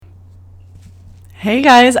Hey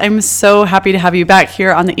guys, I'm so happy to have you back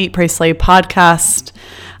here on the Eat, Pray, Slay podcast.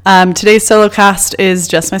 Today's solo cast is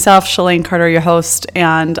just myself, Shalane Carter, your host,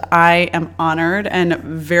 and I am honored and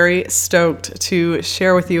very stoked to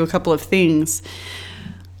share with you a couple of things.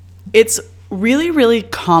 It's really, really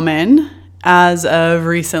common as of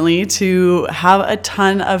recently to have a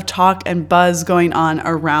ton of talk and buzz going on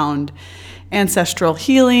around ancestral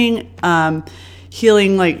healing,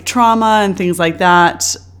 healing like trauma and things like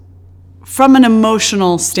that, from an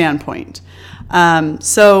emotional standpoint.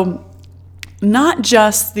 So not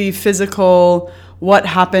just the physical, what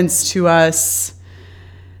happens to us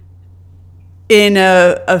in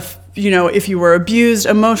if you were abused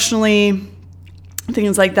emotionally,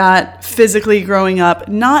 things like that, physically growing up,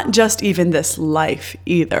 not just even this life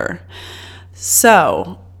either.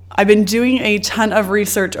 So I've been doing a ton of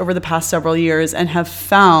research over the past several years and have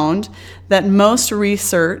found that most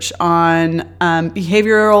research on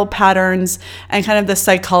behavioral patterns and kind of the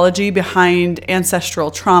psychology behind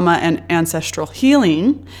ancestral trauma and ancestral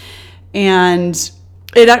healing, and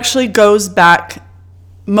it actually goes back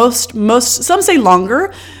most some say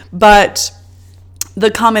longer, but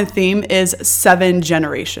the common theme is 7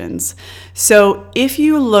 generations. So if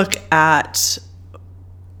you look at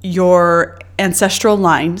your ancestral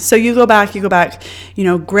line, so you go back,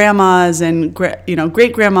 grandmas and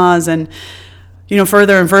great grandmas, and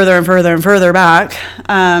further and further and further and further back.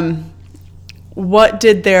 What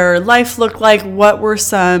did their life look like? What were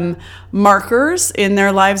some markers in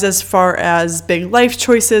their lives as far as big life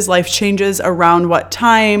choices, life changes around what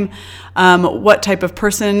time, what type of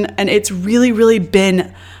person? And it's really, really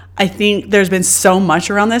been, I think there's been so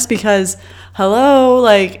much around this because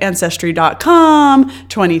like Ancestry.com,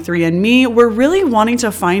 23andMe, we're really wanting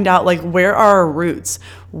to find out where are our roots?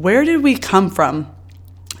 Where did we come from?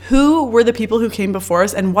 Who were the people who came before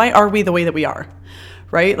us, and why are we the way that we are?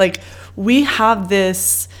 Right? We have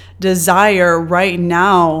this desire right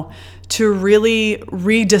now to really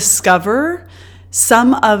rediscover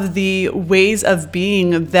some of the ways of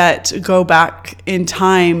being that go back in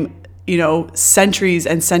time, centuries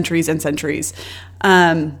and centuries and centuries.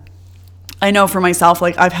 I know for myself,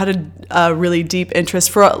 I've had a really deep interest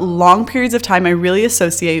for long periods of time. I really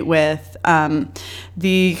associate with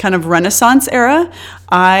the kind of Renaissance era.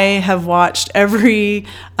 I have watched every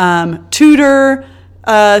Tudor,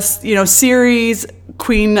 series,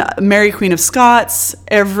 Mary Queen of Scots,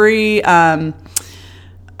 every, oh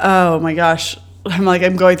my gosh, I'm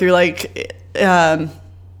going through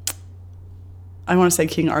I want to say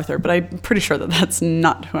King Arthur, but I'm pretty sure that that's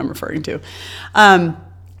not who I'm referring to.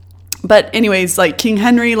 But anyways, King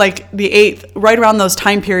Henry, the 8th, right around those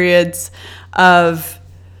time periods of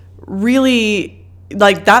really,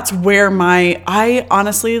 that's where I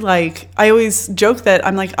honestly, I always joke that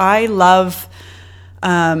I love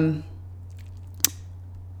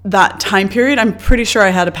that time period. I'm pretty sure I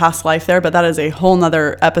had a past life there, but that is a whole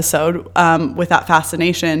nother episode with that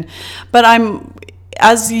fascination. But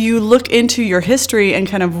as you look into your history and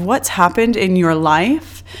kind of what's happened in your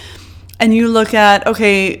life, and you look at,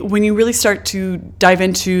 when you really start to dive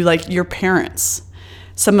into your parents,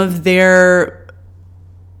 some of their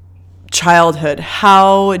childhood,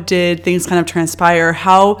 how did things kind of transpire?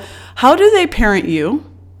 How do they parent you?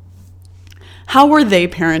 How were they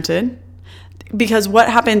parented? Because what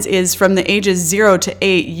happens is from the ages 0 to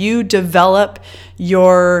 8, you develop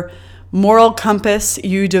your moral compass,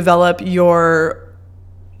 you develop the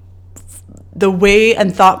way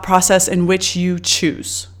and thought process in which you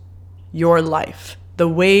choose your life, the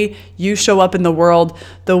way you show up in the world,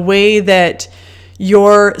 the way that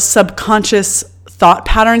your subconscious thought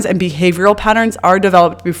patterns and behavioral patterns are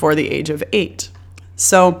developed before the age of 8.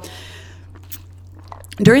 So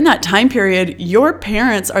during that time period, your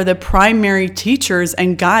parents are the primary teachers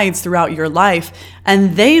and guides throughout your life,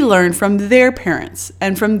 and they learn from their parents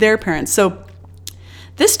and from their parents. So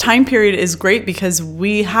this time period is great because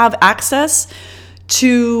we have access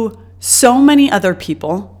to so many other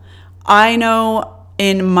people. I know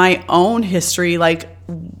in my own history,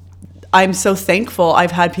 I'm so thankful I've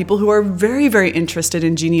had people who are very, very interested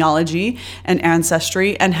in genealogy and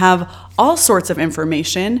ancestry and have all sorts of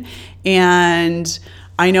information. And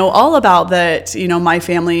I know all about that, my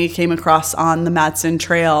family came across on the Madsen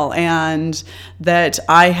Trail, and that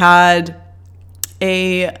I have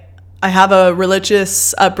a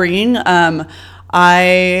religious upbringing.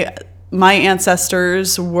 My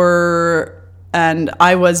ancestors were, and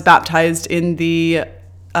I was baptized in the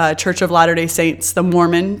Church of Latter-day Saints, the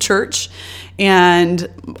Mormon church, and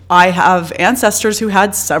I have ancestors who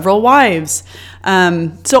had several wives.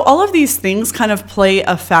 So all of these things kind of play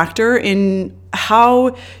a factor in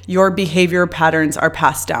how your behavior patterns are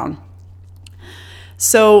passed down.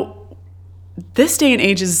 So this day and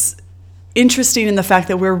age is interesting in the fact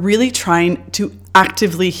that we're really trying to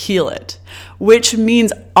actively heal it, which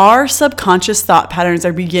means our subconscious thought patterns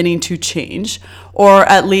are beginning to change, or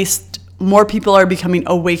at least more people are becoming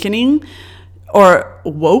awakening or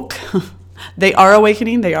woke. They are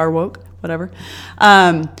awakening, they are woke, whatever,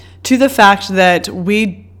 to the fact that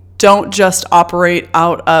we don't just operate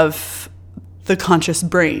out of the conscious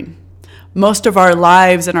brain. Most of our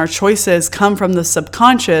lives and our choices come from the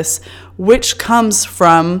subconscious, which comes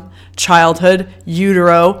from childhood,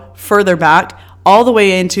 utero, further back, all the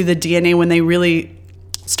way into the DNA when they really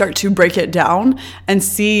start to break it down and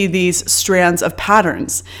see these strands of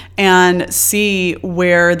patterns and see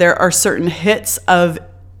where there are certain hits of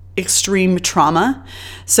extreme trauma.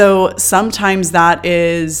 So sometimes that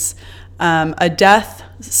is a death,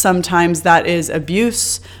 sometimes that is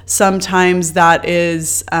abuse, sometimes that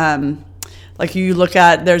is like you look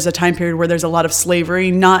at, there's a time period where there's a lot of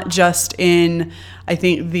slavery, not just in, I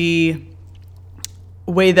think, the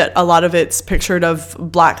way that a lot of it's pictured of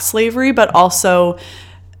black slavery, but also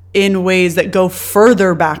in ways that go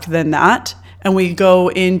further back than that. And we go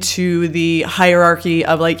into the hierarchy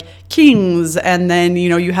of like kings, and then,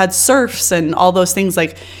 you had serfs and all those things.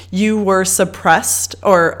 Like, you were suppressed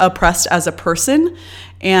or oppressed as a person,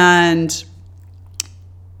 and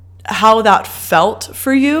how that felt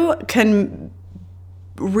for you can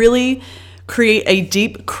really create a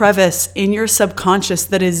deep crevice in your subconscious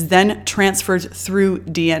that is then transferred through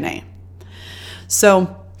DNA.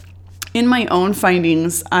 So in my own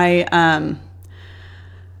findings,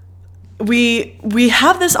 we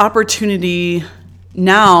have this opportunity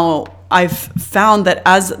now. I've found that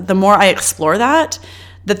as the more I explore that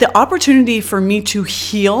the opportunity for me to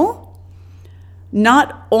heal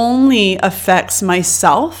not only affects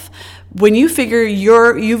myself. When you figure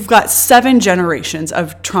you've got 7 generations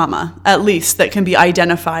of trauma, at least, that can be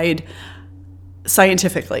identified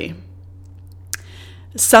scientifically.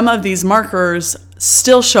 Some of these markers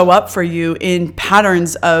still show up for you in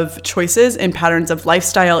patterns of choices, in patterns of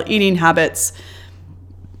lifestyle, eating habits,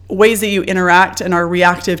 ways that you interact and are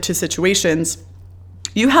reactive to situations.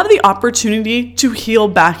 You have the opportunity to heal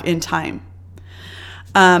back in time.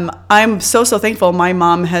 I'm so thankful. My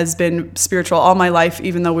mom has been spiritual all my life,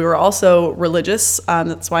 even though we were also religious.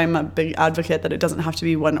 That's why I'm a big advocate that it doesn't have to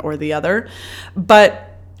be one or the other.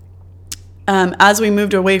 But as we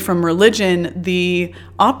moved away from religion, the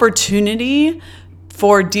opportunity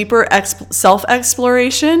for deeper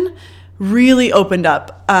self-exploration really opened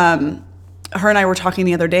up. Her and I were talking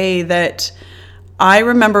the other day that I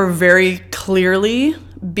remember very clearly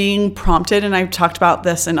being prompted, and I've talked about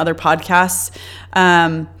this in other podcasts,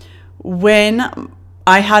 when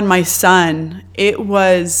I had my son, it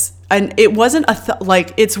wasn't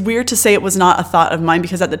it's weird to say it was not a thought of mine,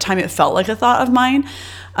 because at the time it felt like a thought of mine.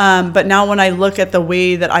 But now when I look at the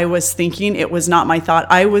way that I was thinking, it was not my thought.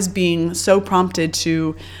 I was being so prompted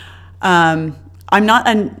to, I've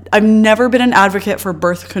never been an advocate for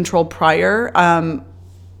birth control prior,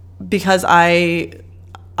 because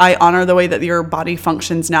I honor the way that your body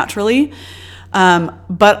functions naturally.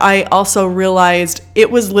 But I also realized it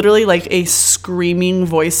was literally like a screaming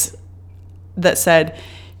voice that said,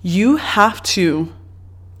 you have to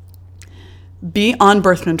be on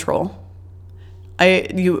birth control.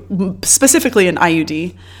 Specifically an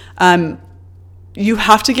IUD. You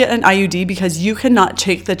have to get an IUD because you cannot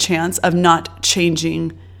take the chance of not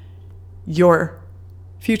changing your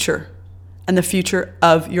future and the future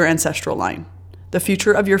of your ancestral line, the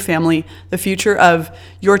future of your family, the future of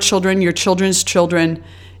your children, your children's children.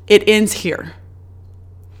 It ends here.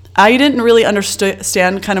 I didn't really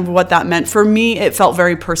understand kind of what that meant. For me, it felt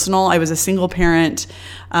very personal. I was a single parent.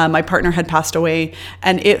 My partner had passed away,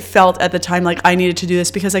 and it felt at the time like I needed to do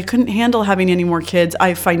this because I couldn't handle having any more kids.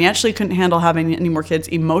 I financially couldn't handle having any more kids.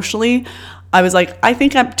 Emotionally, I was like, I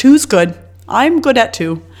think 2's good. I'm good at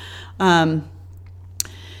 2.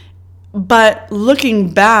 But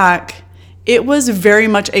looking back, it was very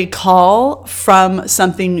much a call from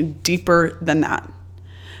something deeper than that.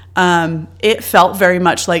 It felt very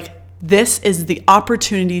much like this is the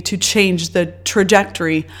opportunity to change the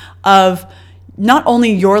trajectory of not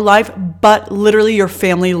only your life, but literally your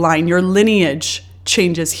family line. Your lineage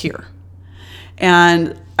changes here.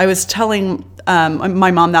 And I was telling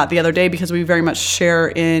my mom that the other day because we very much share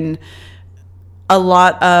in a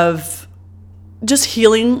lot of just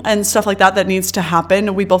healing and stuff like that needs to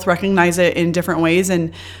happen. We both recognize it in different ways.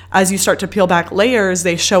 And as you start to peel back layers,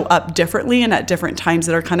 they show up differently and at different times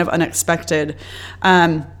that are kind of unexpected.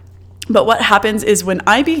 But what happens is when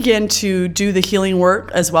I begin to do the healing work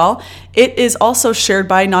as well, it is also shared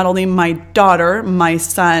by not only my daughter, my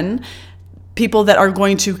son, people that are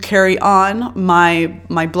going to carry on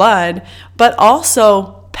my blood, but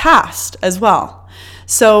also past as well.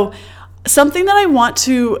 So something that I want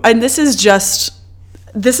to, and this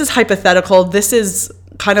is hypothetical. This is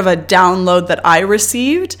kind of a download that I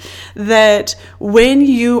received, that when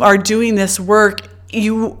you are doing this work,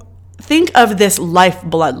 you think of this life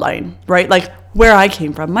bloodline, right? Like where I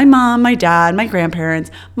came from, my mom, my dad, my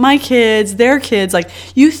grandparents, my kids, their kids, like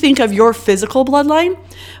you think of your physical bloodline,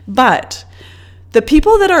 but the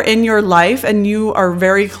people that are in your life and you are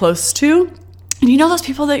very close to, and you know those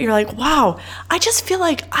people that you're like, wow, I just feel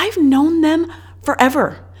like I've known them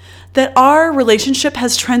forever, that our relationship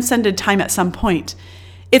has transcended time at some point.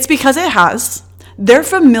 It's because it has. They're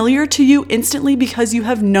familiar to you instantly because you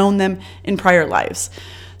have known them in prior lives.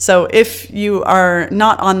 So if you are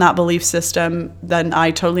not on that belief system, then I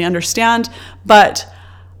totally understand. But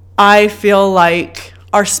I feel like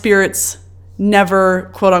our spirits never,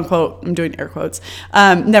 quote unquote, I'm doing air quotes,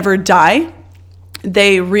 never die.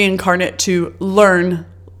 They reincarnate to learn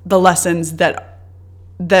the lessons that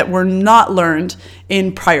were not learned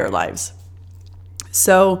in prior lives.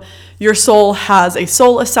 So your soul has a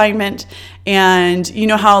soul assignment, and you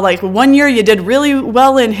know how like one year you did really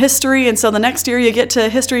well in history, and so the next year you get to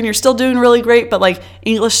history and you're still doing really great, but like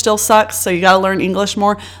English still sucks, so you got to learn English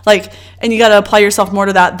more, like, and you got to apply yourself more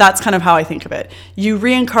to that. That's kind of how I think of it. You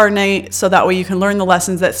reincarnate so that way you can learn the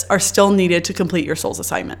lessons that are still needed to complete your soul's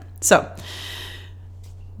assignment. So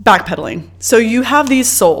backpedaling. So you have these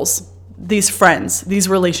souls, these friends, these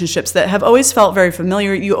relationships that have always felt very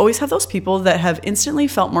familiar. You always have those people that have instantly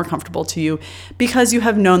felt more comfortable to you because you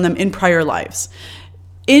have known them in prior lives.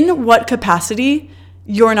 In what capacity,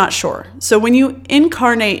 you're not sure. So when you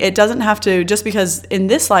incarnate, it doesn't have to, just because in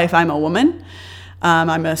this life I'm a woman,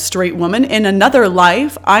 I'm a straight woman. In another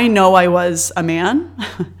life, I know I was a man.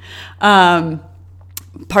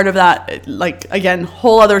 Part of that, like, again,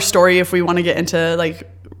 whole other story if we want to get into like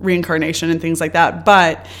reincarnation and things like that.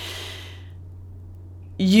 But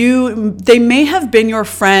they may have been your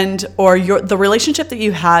friend, or the relationship that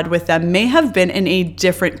you had with them may have been in a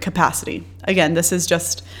different capacity. Again, this is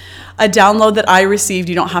just a download that I received.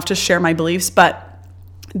 You don't have to share my beliefs, but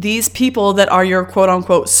these people that are your quote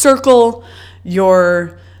unquote circle,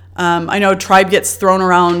 I know tribe gets thrown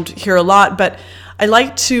around here a lot, but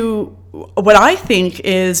what I think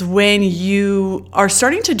is when you are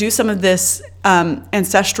starting to do some of this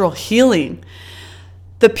ancestral healing,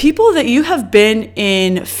 the people that you have been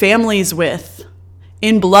in families with,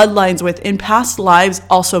 in bloodlines with, in past lives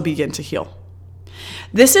also begin to heal.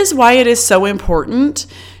 This is why it is so important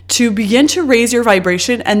to begin to raise your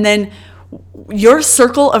vibration, and then your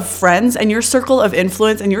circle of friends and your circle of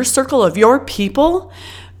influence and your circle of your people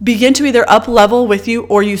begin to either up level with you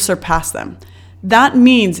or you surpass them. That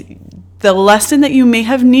means the lesson that you may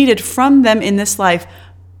have needed from them in this life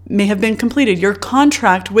may have been completed. Your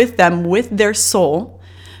contract with them, with their soul,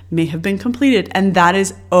 may have been completed, and that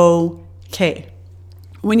is okay.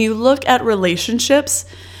 When you look at relationships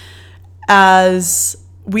as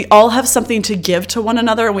we all have something to give to one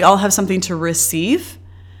another and we all have something to receive,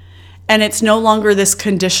 and it's no longer this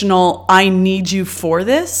conditional, I need you for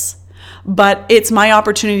this, but it's my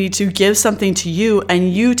opportunity to give something to you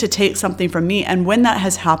and you to take something from me. And when that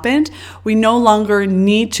has happened, we no longer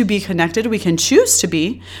need to be connected. We can choose to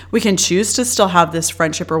be. We can choose to still have this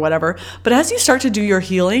friendship or whatever. But as you start to do your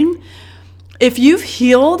healing, if you've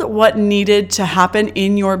healed what needed to happen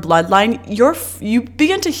in your bloodline, you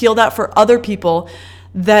begin to heal that for other people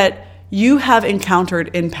that you have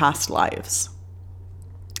encountered in past lives.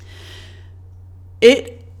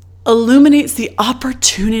 It illuminates the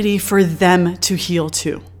opportunity for them to heal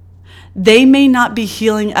too. They may not be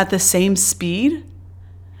healing at the same speed,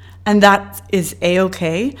 and that is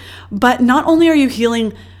a-okay, but not only are you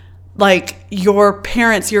healing like your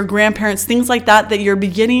parents, your grandparents, things like that you're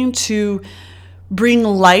beginning to bring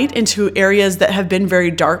light into areas that have been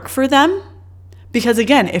very dark for them. Because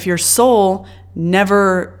again, if your soul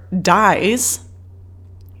never dies,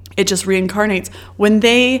 it just reincarnates.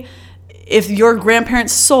 If your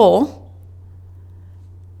grandparent's soul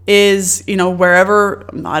is, wherever,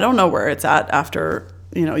 I don't know where it's at after,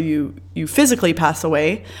 you physically pass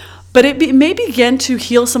away, but it may begin to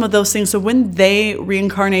heal some of those things. So when they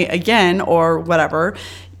reincarnate again or whatever,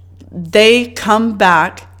 they come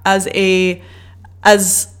back as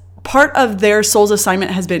part of their soul's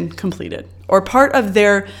assignment has been completed, or part of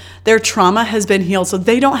their trauma has been healed. So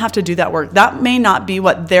they don't have to do that work. That may not be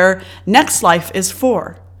what their next life is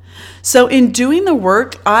for. So in doing the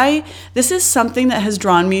work, this is something that has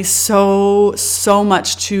drawn me so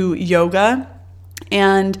much to yoga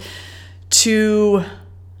and to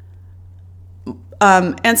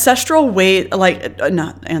ancestral way, like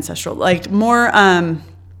not ancestral, like more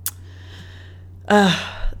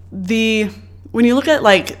when you look at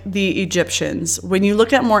like the Egyptians, when you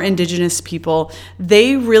look at more indigenous people,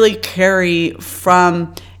 they really carry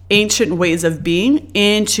from ancient ways of being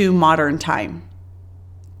into modern time.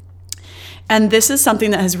 And this is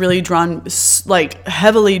something that has really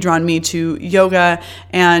heavily drawn me to yoga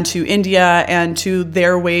and to India and to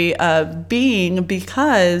their way of being,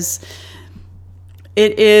 because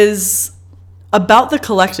it is about the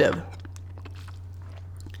collective.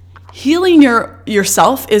 Healing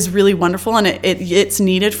yourself is really wonderful, and it's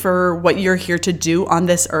needed for what you're here to do on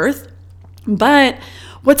this earth. But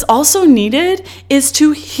what's also needed is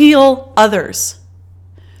to heal others.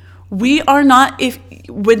 We are not,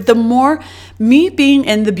 me being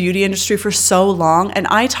in the beauty industry for so long, and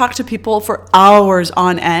I talk to people for hours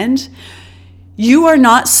on end, you are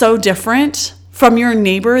not so different from your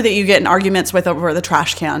neighbor that you get in arguments with over the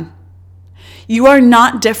trash can. You are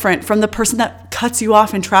not different from the person that cuts you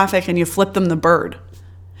off in traffic and you flip them the bird.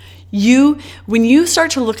 When you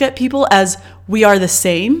start to look at people as we are the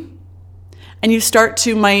same, and you start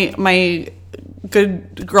to, my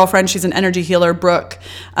good girlfriend, she's an energy healer, Brooke,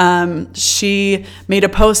 she made a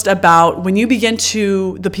post about when you begin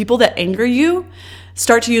to, the people that anger you,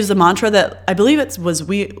 start to use the mantra that I believe it was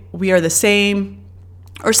we are the same,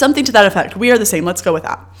 or something to that effect. We are the same. Let's go with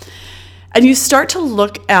that. And you start to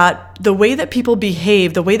look at the way that people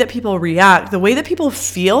behave, the way that people react, the way that people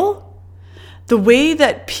feel, the way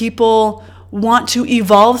that people want to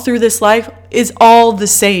evolve through this life is all the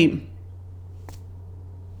same.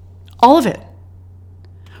 All of it.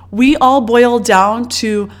 We all boil down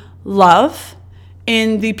to love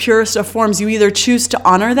in the purest of forms. You either choose to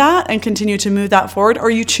honor that and continue to move that forward, or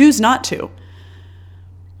you choose not to.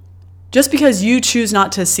 Just because you choose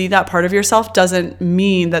not to see that part of yourself doesn't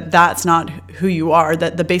mean that that's not who you are,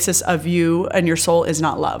 that the basis of you and your soul is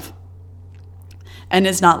not love and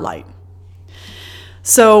is not light.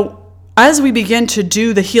 So as we begin to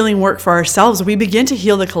do the healing work for ourselves, we begin to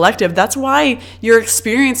heal the collective. That's why you're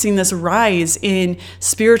experiencing this rise in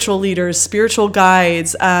spiritual leaders, spiritual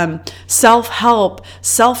guides, self-help,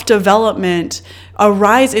 self-development, a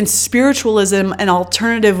rise in spiritualism and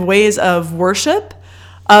alternative ways of worship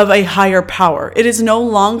of a higher power. It is no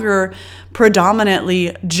longer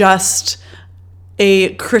predominantly just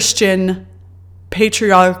a Christian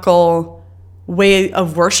patriarchal way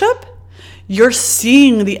of worship. You're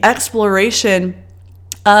seeing the exploration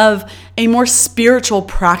of a more spiritual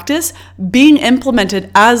practice being implemented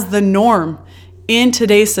as the norm in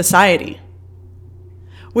today's society,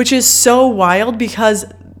 which is so wild, because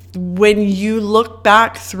when you look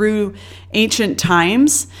back through ancient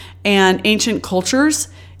times and ancient cultures,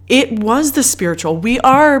 it was the spiritual. We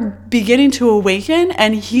are beginning to awaken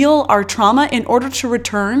and heal our trauma in order to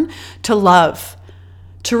return to love,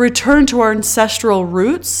 to return to our ancestral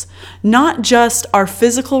roots, not just our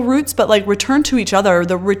physical roots, but like return to each other,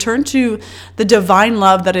 the return to the divine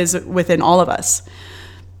love that is within all of us.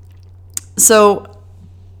 So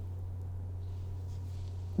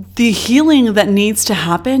the healing that needs to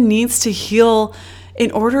happen needs to heal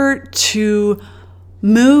in order to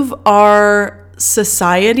move our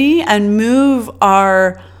society and move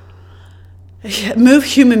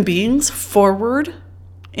human beings forward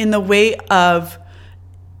in the way of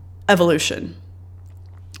evolution.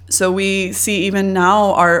 So we see even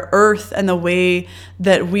now our earth and the way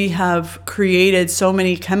that we have created so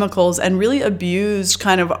many chemicals and really abused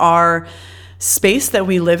kind of our space that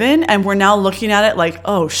we live in. And we're now looking at it like,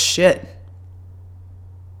 oh shit.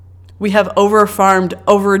 We have over-farmed,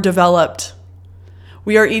 overdeveloped.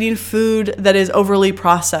 We are eating food that is overly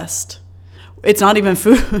processed. It's not even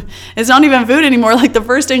food. It's not even food anymore. Like the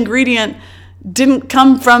first ingredient didn't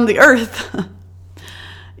come from the earth.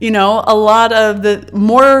 A lot of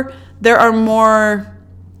there are more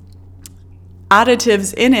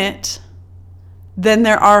additives in it than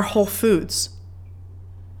there are whole foods.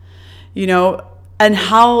 And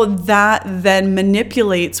how that then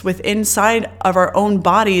manipulates with inside of our own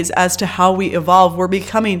bodies as to how we evolve. We're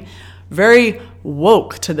becoming very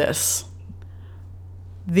woke to this.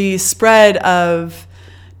 The spread of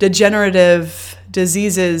degenerative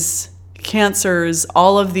diseases, cancers,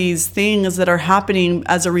 all of these things that are happening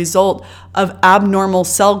as a result of abnormal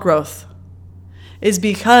cell growth is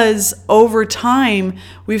because over time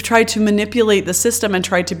we've tried to manipulate the system and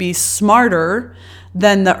tried to be smarter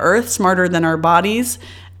than the earth, smarter than our bodies.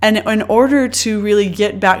 And in order to really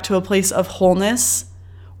get back to a place of wholeness,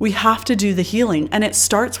 we have to do the healing, and it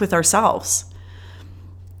starts with ourselves.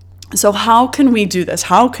 So how can we do this?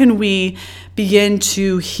 How can we begin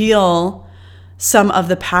to heal some of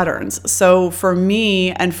the patterns. So for me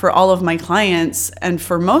and for all of my clients and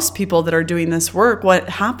for most people that are doing this work, what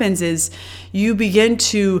happens is you begin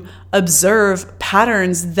to observe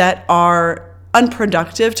patterns that are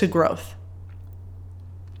unproductive to growth.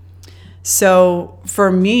 So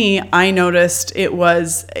for me, I noticed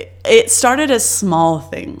it started as small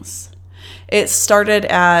things. It started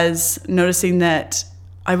as noticing that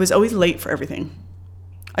I was always late for everything.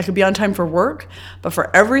 I could be on time for work, but for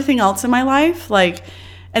everything else in my life, and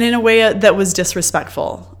in a way that was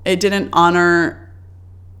disrespectful. It didn't honor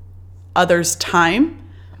others' time.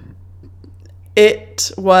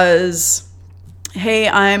 It was, hey,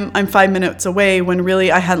 I'm 5 minutes away, when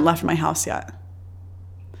really I hadn't left my house yet.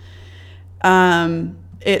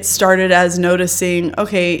 It started as noticing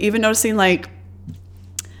again,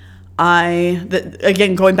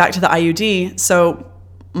 going back to the IUD. So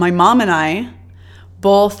my mom and I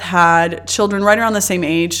both had children right around the same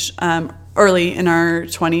age, early in our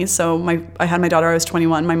 20s. So I had my daughter, I was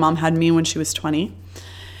 21. My mom had me when she was 20.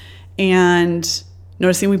 And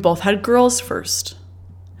noticing we both had girls first.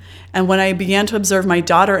 And when I began to observe my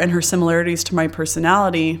daughter and her similarities to my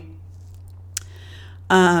personality,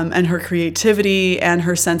 and her creativity and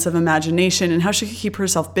her sense of imagination and how she could keep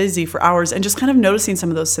herself busy for hours, and just kind of noticing some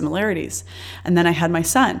of those similarities. And then I had my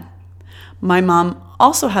son. My mom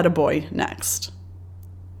also had a boy next.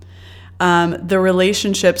 The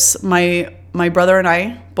relationships, my brother and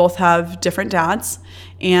I both have different dads,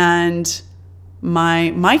 and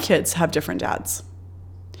my kids have different dads.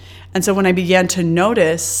 And so when I began to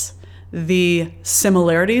notice the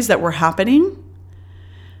similarities that were happening,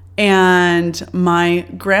 and my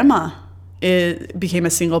grandma became a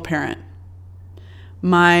single parent.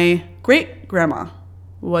 My great-grandma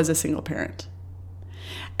was a single parent.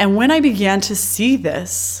 And when I began to see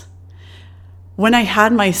this, when I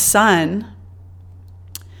had my son,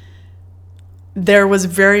 there was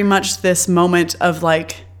very much this moment of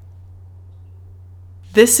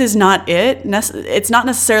this is not it. It's not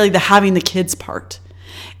necessarily the having the kids part.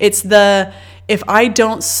 It's if I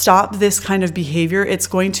don't stop this kind of behavior, it's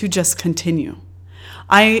going to just continue.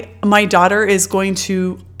 My daughter is going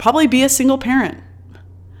to probably be a single parent.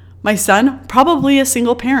 My son, probably a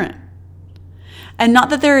single parent. And not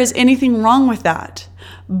that there is anything wrong with that,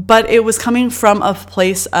 but it was coming from a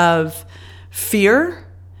place of fear.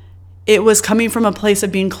 It was coming from a place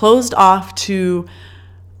of being closed off to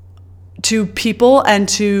people and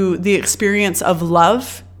to the experience of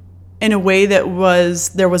love in a way that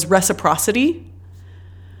there was reciprocity.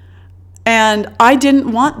 And I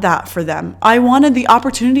didn't want that for them. I wanted the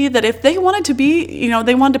opportunity that if they wanted to be,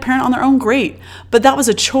 they wanted to parent on their own, great. But that was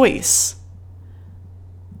a choice.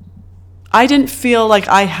 I didn't feel like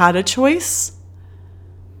I had a choice.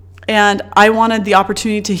 And I wanted the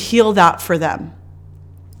opportunity to heal that for them.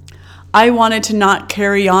 I wanted to not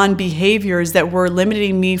carry on behaviors that were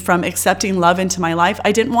limiting me from accepting love into my life.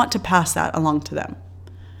 I didn't want to pass that along to them.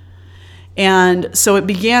 And so it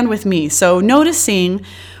began with me. So noticing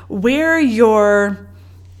where your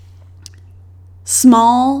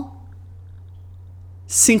small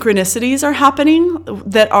synchronicities are happening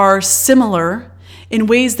that are similar in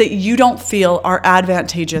ways that you don't feel are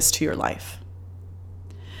advantageous to your life.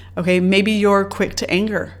 Okay, maybe you're quick to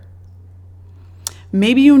anger.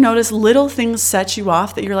 Maybe you notice little things set you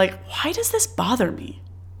off that you're like, why does this bother me?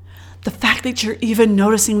 The fact that you're even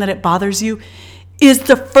noticing that it bothers you is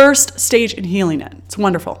the first stage in healing it. It's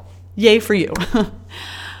wonderful. Yay for you.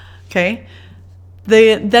 Okay.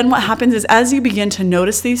 Then what happens is as you begin to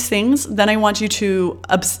notice these things, then I want you to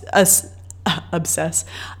assess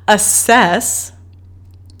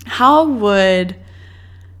how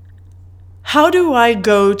do I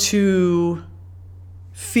go to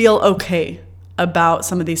feel okay about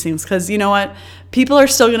some of these things? Because you know what? People are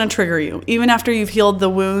still going to trigger you. Even after you've healed the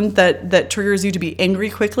wound that triggers you to be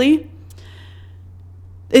angry quickly,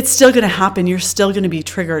 it's still going to happen. You're still going to be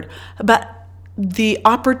triggered. But the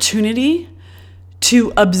opportunity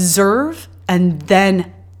to observe and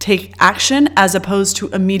then take action as opposed to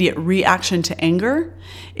immediate reaction to anger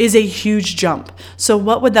is a huge jump. So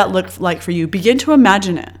what would that look like for you? Begin to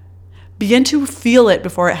imagine it. Begin to feel it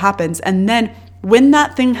before it happens. And then when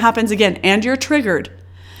that thing happens again and you're triggered,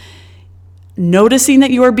 noticing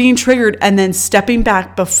that you are being triggered and then stepping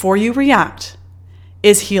back before you react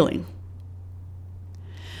is healing.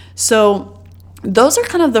 So those are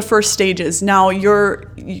kind of the first stages. Now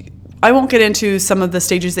I won't get into some of the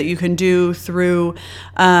stages that you can do through,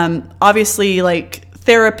 obviously, like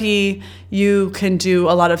therapy. You can do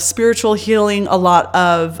a lot of spiritual healing, a lot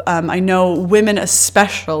of, I know women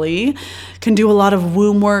especially can do a lot of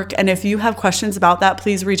womb work. And if you have questions about that,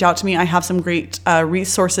 please reach out to me. I have some great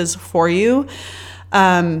resources for you.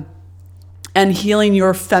 And healing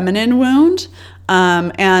your feminine wound.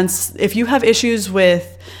 And if you have issues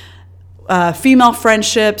with female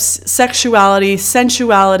friendships, sexuality,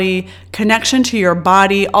 sensuality, connection to your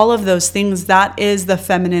body, all of those things, that is the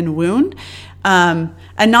feminine wound.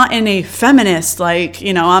 And not in a feminist, like,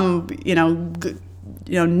 free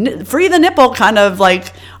the nipple kind of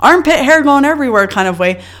like armpit hair going everywhere kind of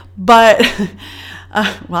way. But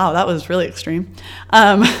wow, that was really extreme.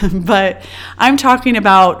 But I'm talking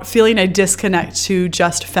about feeling a disconnect to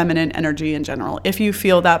just feminine energy in general. If you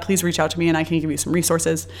feel that, please reach out to me and I can give you some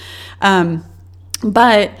resources.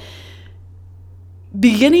 But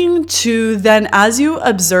beginning to then, as you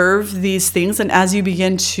observe these things and as you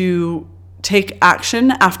begin to take action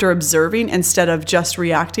after observing instead of just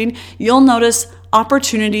reacting, you'll notice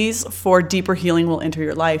opportunities for deeper healing will enter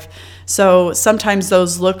your life. So sometimes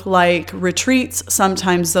those look like retreats.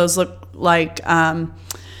 Sometimes those look like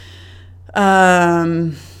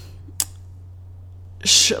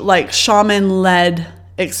shaman-led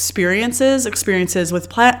experiences with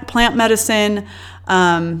plant medicine,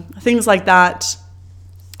 things like that,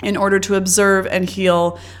 in order to observe and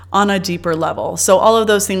heal on a deeper level. So all of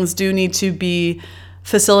those things do need to be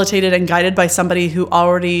facilitated and guided by somebody who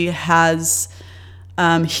already has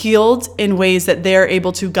healed in ways that they're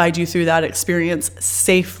able to guide you through that experience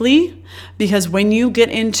safely. Because when you get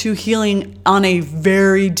into healing on a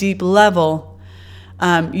very deep level,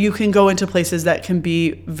 you can go into places that can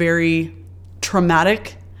be very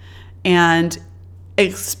traumatic and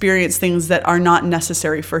experience things that are not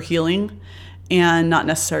necessary for healing and not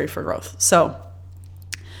necessary for growth. So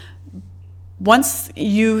once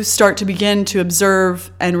you start to begin to observe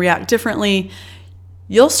and react differently,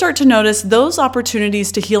 you'll start to notice those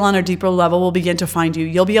opportunities to heal on a deeper level will begin to find you.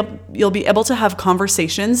 You'll be able to have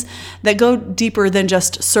conversations that go deeper than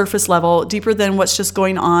just surface level, deeper than what's just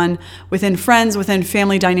going on within friends, within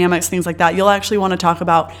family dynamics, things like that. You'll actually want to talk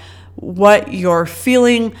about what you're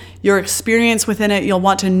feeling, your experience within it. You'll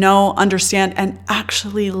want to know, understand, and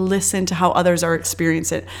actually listen to how others are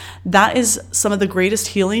experiencing it. That is some of the greatest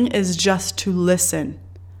healing, is just to listen.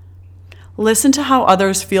 Listen to how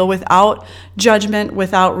others feel without judgment,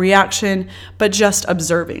 without reaction, but just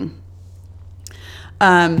observing.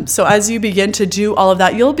 So as you begin to do all of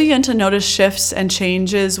that, you'll begin to notice shifts and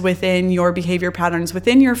changes within your behavior patterns,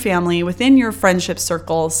 within your family, within your friendship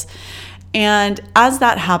circles. And as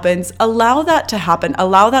that happens, allow that to happen.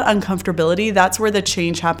 Allow that uncomfortability. That's where the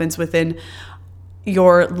change happens within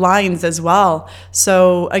your lines as well.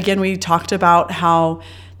 So again, we talked about how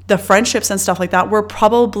the friendships and stuff like that were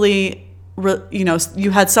probably,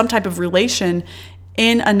 you had some type of relation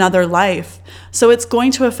in another life. So it's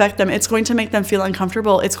going to affect them. It's going to make them feel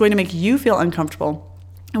uncomfortable. It's going to make you feel uncomfortable.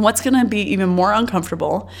 And what's going to be even more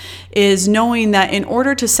uncomfortable is knowing that in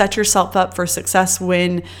order to set yourself up for success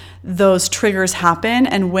when those triggers happen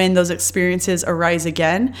and when those experiences arise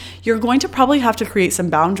again, you're going to probably have to create some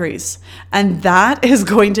boundaries. And that is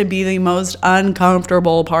going to be the most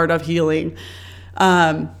uncomfortable part of healing.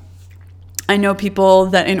 I know people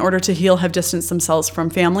that in order to heal have distanced themselves from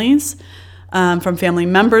families, from family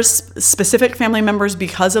members, specific family members,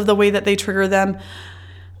 because of the way that they trigger them.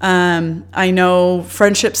 I know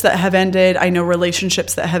friendships that have ended. I know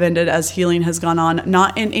relationships that have ended as healing has gone on,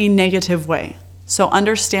 not in a negative way. So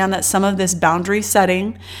understand that some of this boundary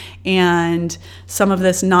setting and some of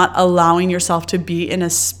this not allowing yourself to be in a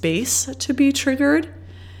space to be triggered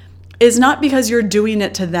is not because you're doing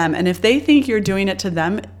it to them. And if they think you're doing it to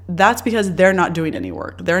them, that's because they're not doing any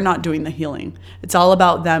work. They're not doing the healing. It's all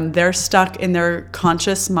about them. They're stuck in their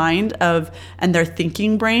conscious mind and their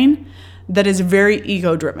thinking brain that is very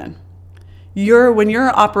ego driven. When you're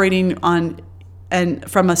operating on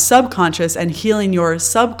and from a subconscious and healing your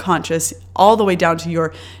subconscious all the way down to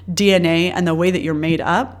your DNA and the way that you're made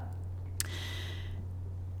up,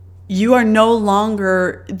 you are no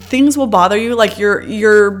longer, things will bother you. Like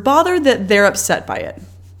you're bothered that they're upset by it.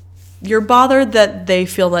 You're bothered that they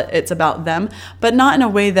feel that it's about them, but not in a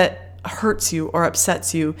way that hurts you or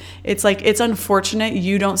upsets you. It's like, it's unfortunate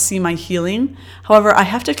you don't see my healing. However, I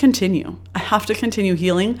have to continue. I have to continue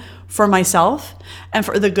healing for myself and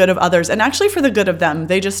for the good of others, and actually for the good of them.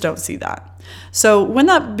 They just don't see that. So when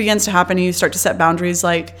that begins to happen, you start to set boundaries.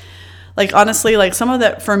 Like honestly, like some of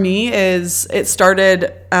that for me is, it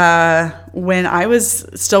started when I was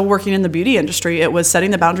still working in the beauty industry. It was setting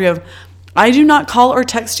the boundary of, I do not call or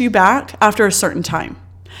text you back after a certain time.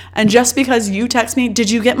 And just because you text me, did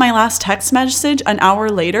you get my last text message an hour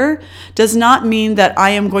later, does not mean that I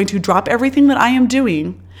am going to drop everything that I am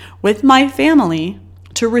doing with my family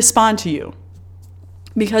to respond to you.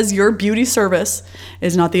 Because your beauty service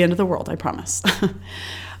is not the end of the world, I promise.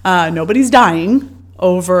 Nobody's dying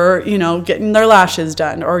over, getting their lashes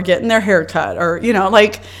done or getting their hair cut or,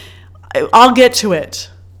 I'll get to it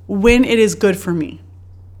when it is good for me.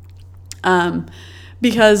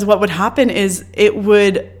 Because what would happen is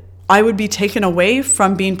I would be taken away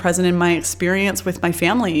from being present in my experience with my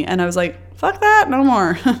family. And I was like, fuck that, no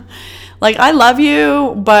more. I love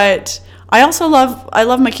you, but I also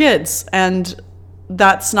love my kids, and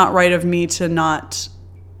that's not right of me to not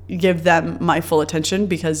give them my full attention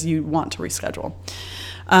because you want to reschedule.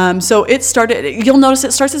 So you'll notice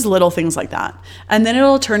it starts as little things like that. And then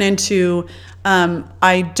it'll turn into,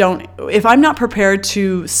 if I'm not prepared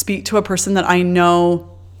to speak to a person that I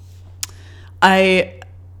know I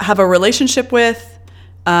have a relationship with,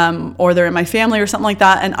 or they're in my family or something like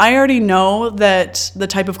that, and I already know that the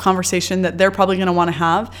type of conversation that they're probably going to want to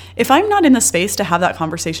have, if I'm not in the space to have that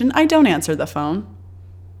conversation, I don't answer the phone.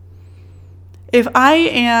 If I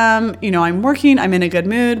am, I'm working, I'm in a good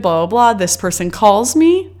mood, blah, blah, blah, this person calls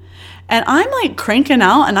me and I'm cranking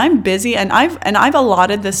out and I'm busy and I've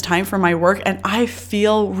allotted this time for my work and I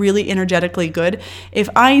feel really energetically good. If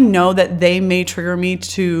I know that they may trigger me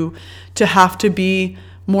to have to be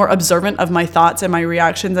more observant of my thoughts and my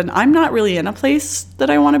reactions, and I'm not really in a place that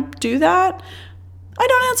I want to do that, I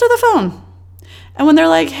don't answer the phone. And when they're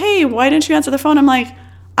like, hey, why didn't you answer the phone? I'm like,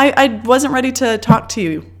 I wasn't ready to talk to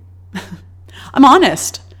you. I'm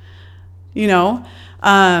honest,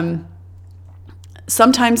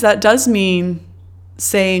 sometimes that does mean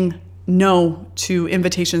saying no to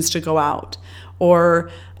invitations to go out, or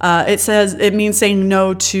it means saying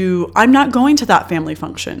no to, I'm not going to that family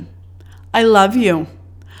function. I love you.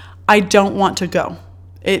 I don't want to go.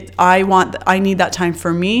 I need that time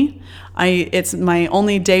for me. It's my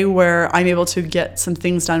only day where I'm able to get some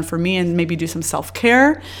things done for me and maybe do some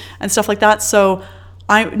self-care and stuff like that. So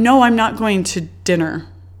I'm not going to dinner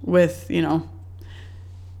with,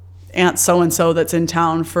 Aunt so-and-so that's in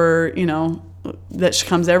town for, that she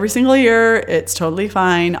comes every single year. It's totally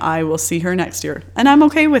fine. I will see her next year. And I'm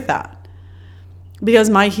okay with that. Because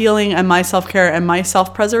my healing and my self-care and my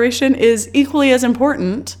self-preservation is equally as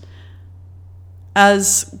important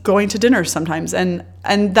as going to dinner sometimes. And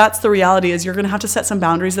that's the reality, is you're going to have to set some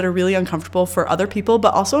boundaries that are really uncomfortable for other people,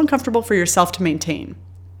 but also uncomfortable for yourself to maintain.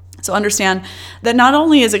 So understand that not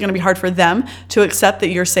only is it going to be hard for them to accept that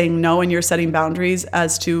you're saying no and you're setting boundaries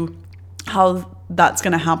as to how that's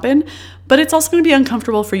going to happen, but it's also going to be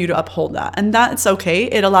uncomfortable for you to uphold that. And that's okay.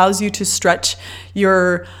 It allows you to stretch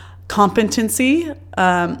your competency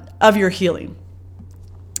of your healing.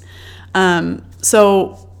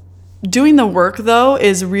 So doing the work, though,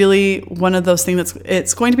 is really one of those things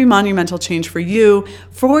it's going to be monumental change for you,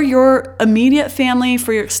 for your immediate family,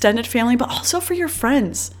 for your extended family, but also for your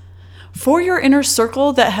friends, for your inner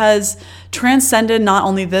circle that has transcended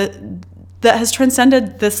that has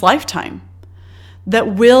transcended this lifetime,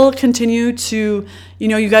 that will continue to,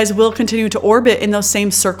 you guys will continue to orbit in those same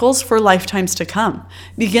circles for lifetimes to come.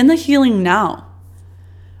 Begin the healing now.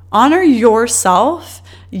 Honor yourself,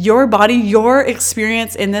 your body, your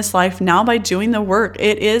experience in this life now by doing the work.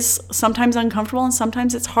 It is sometimes uncomfortable and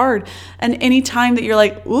sometimes it's hard. And any time that you're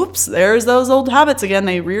like, oops, there's those old habits again,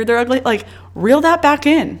 they rear their ugly, reel that back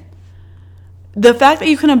in. The fact that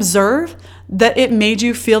you can observe that it made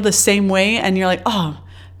you feel the same way and you're like, oh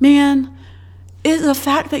man, is the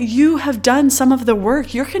fact that you have done some of the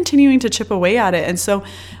work, you're continuing to chip away at it. And so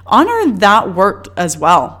honor that work as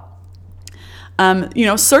well.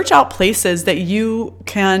 Search out places that you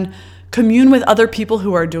can commune with other people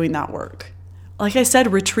who are doing that work. Like I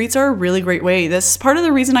said, retreats are a really great way. This is part of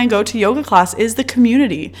the reason I go to yoga class is the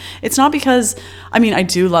community. It's not because, I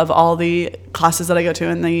do love all the classes that I go to,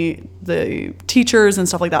 and the teachers and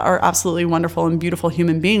stuff like that are absolutely wonderful and beautiful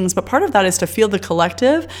human beings. But part of that is to feel the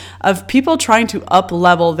collective of people trying to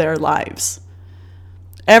up-level their lives.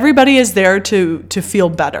 Everybody is there to feel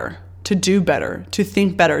better, to do better, to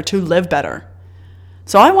think better, to live better.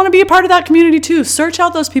 So I want to be a part of that community too. Search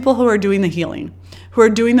out those people who are doing the healing, who are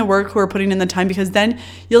doing the work, who are putting in the time, because then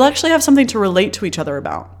you'll actually have something to relate to each other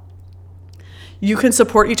about. You can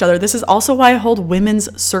support each other. This is also why I hold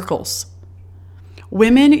women's circles.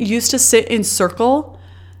 Women used to sit in circle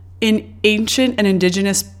in ancient and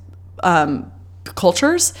indigenous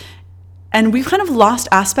cultures, and we've kind of lost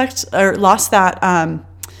that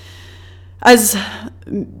as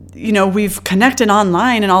we've connected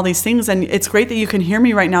online and all these things, and it's great that you can hear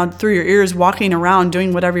me right now through your ears, walking around,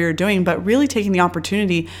 doing whatever you're doing, but really taking the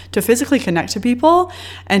opportunity to physically connect to people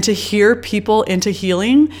and to hear people into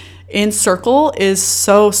healing in circle is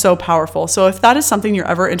so, so powerful. So if that is something you're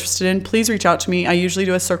ever interested in, please reach out to me. I usually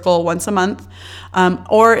do a circle once a month.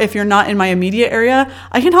 Or if you're not in my immediate area,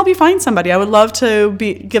 I can help you find somebody. I would love to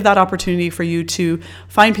give that opportunity for you to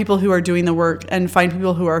find people who are doing the work and find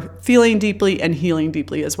people who are feeling deeply and healing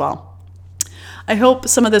deeply as well. I hope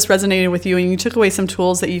some of this resonated with you and you took away some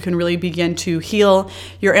tools that you can really begin to heal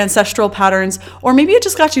your ancestral patterns, or maybe it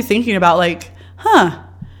just got you thinking about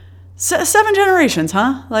 7 generations,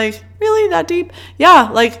 huh? Like, really that deep?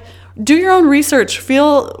 Yeah, do your own research.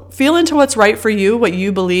 Feel into what's right for you, what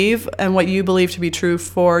you believe, and what you believe to be true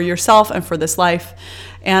for yourself and for this life.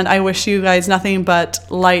 And I wish you guys nothing but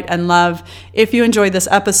light and love. If you enjoyed this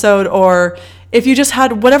episode, or if you just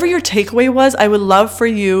had whatever your takeaway was, I would love for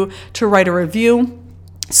you to write a review,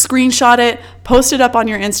 screenshot it, post it up on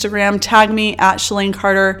your Instagram, tag me at Shalane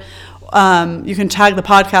Carter. You can tag the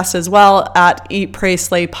podcast as well at Eat, Pray,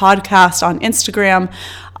 Slay Podcast on Instagram.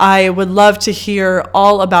 I would love to hear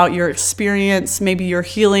all about your experience, maybe your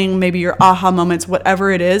healing, maybe your aha moments,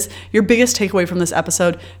 whatever it is, your biggest takeaway from this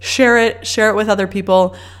episode. Share it with other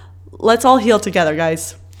people. Let's all heal together,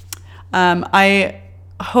 guys. I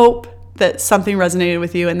hope that something resonated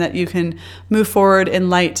with you and that you can move forward in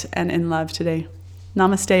light and in love today.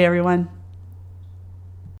 Namaste, everyone.